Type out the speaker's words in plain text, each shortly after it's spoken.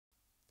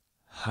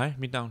Hej,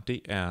 mit navn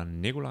det er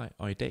Nikolaj,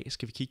 og i dag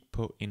skal vi kigge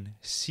på en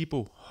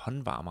Zippo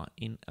håndvarmer,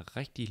 en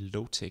rigtig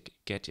low-tech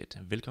gadget.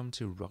 Velkommen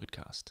til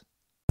Rocketcast.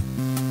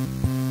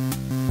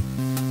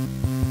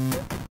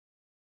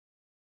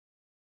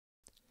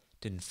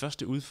 Den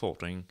første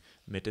udfordring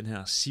med den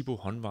her Zippo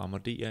håndvarmer,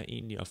 det er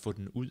egentlig at få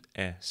den ud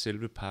af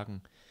selve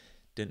pakken.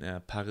 Den er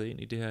pakket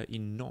ind i det her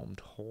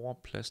enormt hårde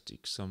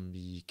plastik, som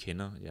vi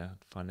kender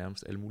fra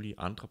nærmest alle mulige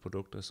andre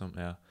produkter, som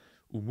er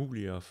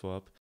umulige at få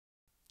op.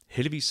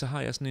 Heldigvis så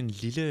har jeg sådan en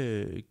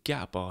lille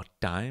Gerber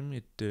Dime,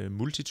 et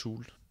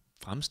multitool,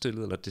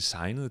 fremstillet eller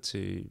designet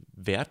til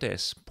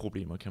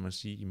hverdagsproblemer, kan man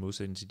sige, i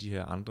modsætning til de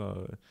her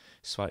andre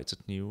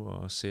schweizerknive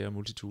og sære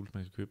multitools,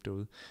 man kan købe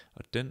derude.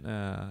 Og den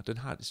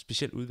har et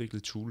specielt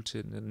udviklet tool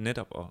til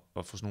netop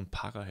at få sådan nogle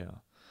pakker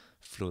her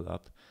flået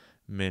op.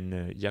 Men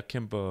jeg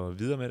kæmper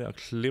videre med det og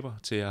klipper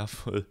til jeg har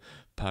fået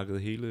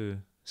pakket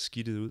hele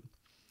skidtet ud.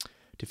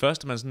 Det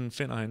første man sådan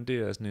finder herinde, det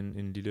er sådan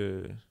en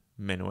lille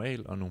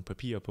manual og nogle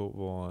papirer på,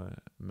 hvor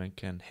man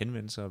kan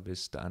henvende sig,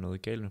 hvis der er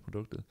noget galt med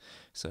produktet.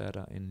 Så er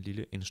der en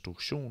lille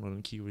instruktion, og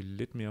den kigger vi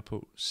lidt mere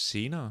på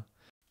senere.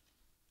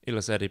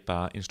 Ellers er det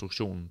bare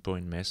instruktionen på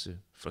en masse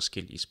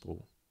forskellige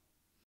sprog.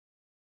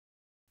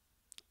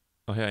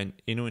 Og her er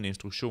endnu en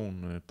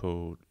instruktion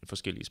på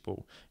forskellige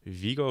sprog.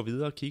 Vi går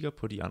videre og kigger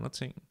på de andre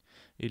ting.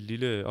 Et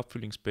lille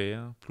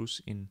opfyldningsbæger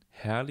plus en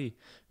herlig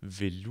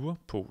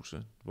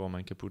velurpose, hvor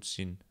man kan putte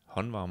sin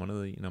håndvarmer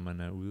ned i, når man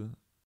er ude.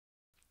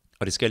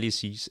 Og det skal lige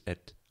siges,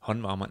 at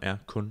håndvarmeren er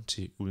kun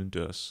til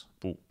udendørs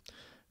brug.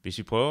 Hvis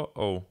vi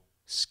prøver at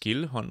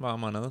skille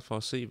håndvarmeren ad for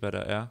at se, hvad der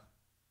er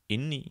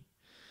indeni,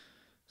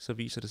 så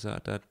viser det sig,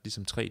 at der er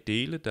ligesom 3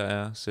 dele. Der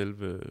er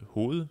selve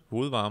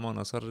hovedvarmeren,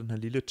 og så er der den her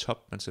lille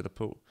top, man sætter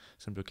på,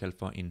 som bliver kaldt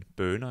for en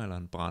burner eller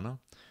en brænder.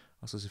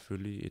 Og så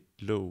selvfølgelig et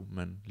låg,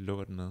 man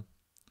lukker den med.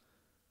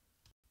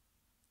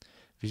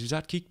 Hvis vi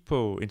tager et kig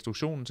på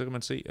instruktionen, så kan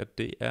man se, at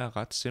det er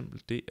ret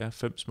simpelt. Det er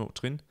 5 små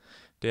trin.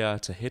 Det er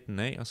at tage hætten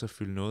af, og så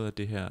fylde noget af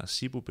det her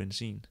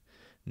Zippo-benzin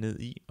ned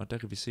i. Og der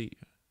kan vi se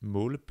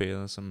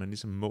målebæret, som man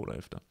ligesom måler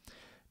efter.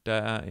 Der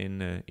er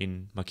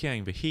en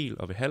markering ved hel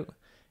og ved halv.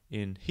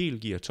 En hel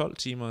giver 12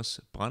 timers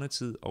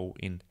brændetid, og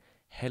en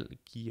halv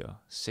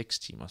giver 6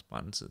 timers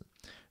brændetid.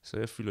 Så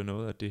jeg fylder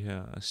noget af det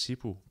her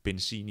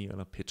Zippo-benzin i,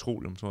 eller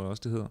petroleum, tror jeg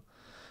også det hedder,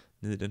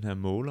 ned i den her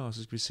måler. Og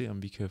så skal vi se,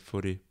 om vi kan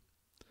få det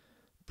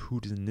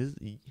puttet ned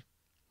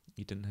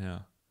i den her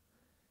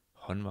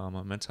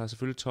håndvarmer. Man tager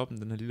selvfølgelig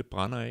toppen, den her lille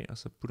brænder af, og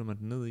så putter man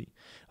den ned i.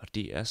 Og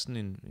det er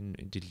sådan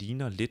det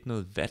ligner lidt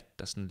noget vat,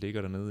 der sådan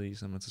ligger dernede i,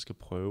 så man så skal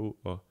prøve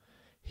at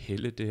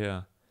hælde det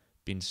her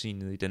benzin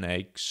ned i. Den er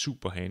ikke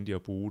super handy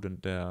at bruge, den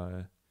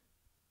der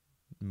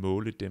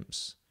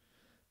måledems.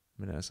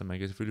 Men altså, man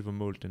kan selvfølgelig få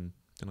målt den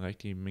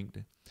rigtige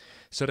mængde.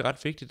 Så er det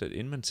ret vigtigt, at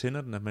inden man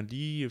tænder den, at man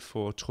lige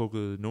får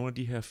trukket nogle af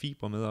de her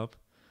fibre med op.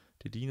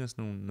 Det ligner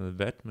sådan noget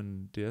vat,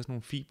 men det er sådan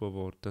nogle fiber,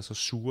 hvor der så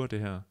suger det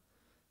her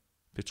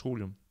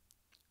petroleum,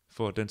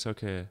 for at den så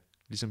kan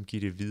ligesom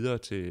give det videre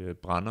til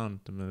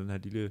brænderen, med den her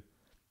lille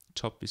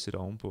top, vi sætter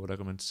ovenpå, og der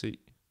kan man se,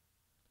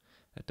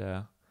 at der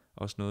er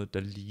også noget, der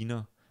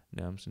ligner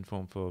nærmest en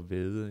form for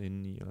væde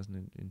indeni, eller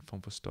sådan en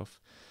form for stof.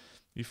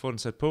 Vi får den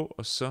sat på,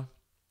 og så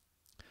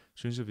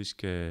synes jeg, vi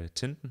skal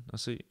tænde den og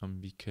se,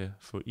 om vi kan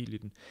få ild i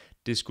den.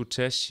 Det skulle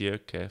tage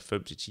cirka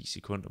 5-10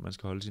 sekunder, man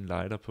skal holde sin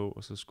lighter på,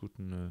 og så skulle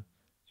den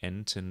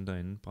antænde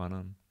derinde,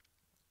 brænderen.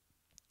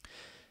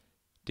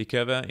 Det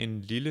kan være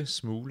en lille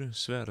smule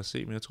svært at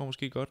se, men jeg tror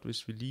måske godt,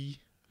 hvis vi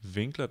lige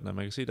vinkler den, at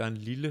man kan se, at der er en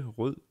lille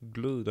rød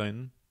glød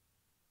derinde.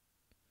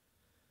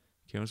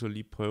 Kan man så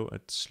lige prøve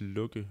at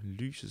slukke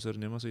lyset, så er det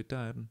nemmere at se. Der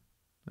er den.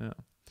 Ja.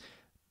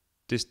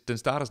 Den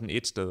starter sådan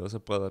et sted, og så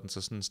breder den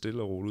sig sådan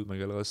stille og roligt ud. Man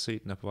kan allerede se,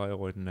 at den er på vej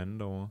over i den anden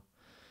derovre.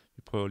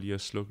 Vi prøver lige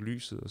at slukke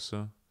lyset, og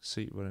så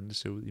se, hvordan det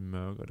ser ud i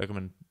mørke. Og der kan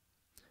man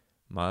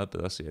meget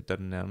bedre se, at der er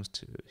den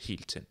nærmest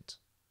helt tændt.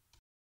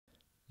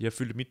 Jeg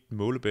fyldte mit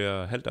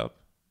målebæger halvt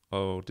op,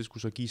 og det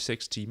skulle så give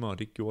 6 timer, og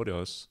det gjorde det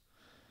også.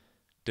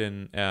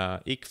 Den er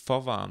ikke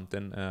for varm,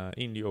 den er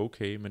egentlig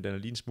okay, men den er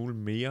lige en smule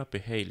mere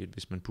behageligt,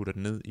 hvis man putter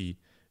den ned i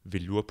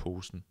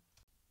velurposen.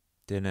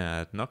 Den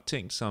er nok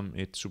tænkt som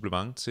et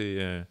supplement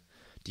til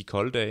de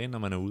kolde dage, når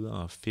man er ude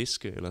og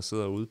fiske, eller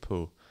sidder ude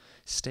på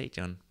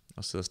stadion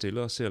og sidder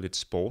stille og ser lidt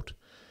sport,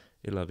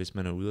 eller hvis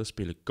man er ude og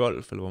spille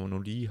golf, eller hvor man nu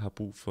lige har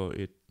brug for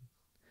et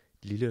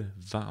lille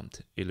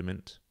varmt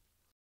element.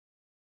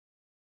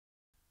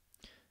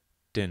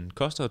 Den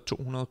koster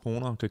 200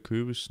 kroner og kan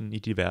købes i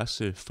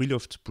diverse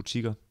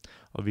friluftsbutikker.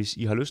 Og hvis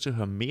I har lyst til at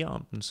høre mere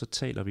om den, så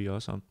taler vi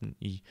også om den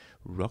i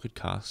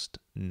Rocketcast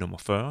nummer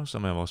 40,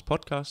 som er vores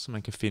podcast, som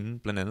man kan finde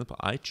blandt andet på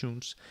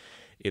iTunes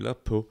eller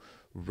på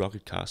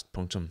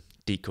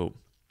rocketcast.dk.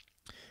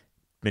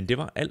 Men det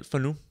var alt for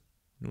nu.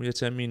 Nu vil jeg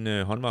tage min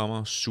håndvarmer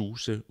og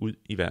suse ud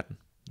i verden.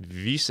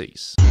 Vi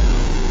ses!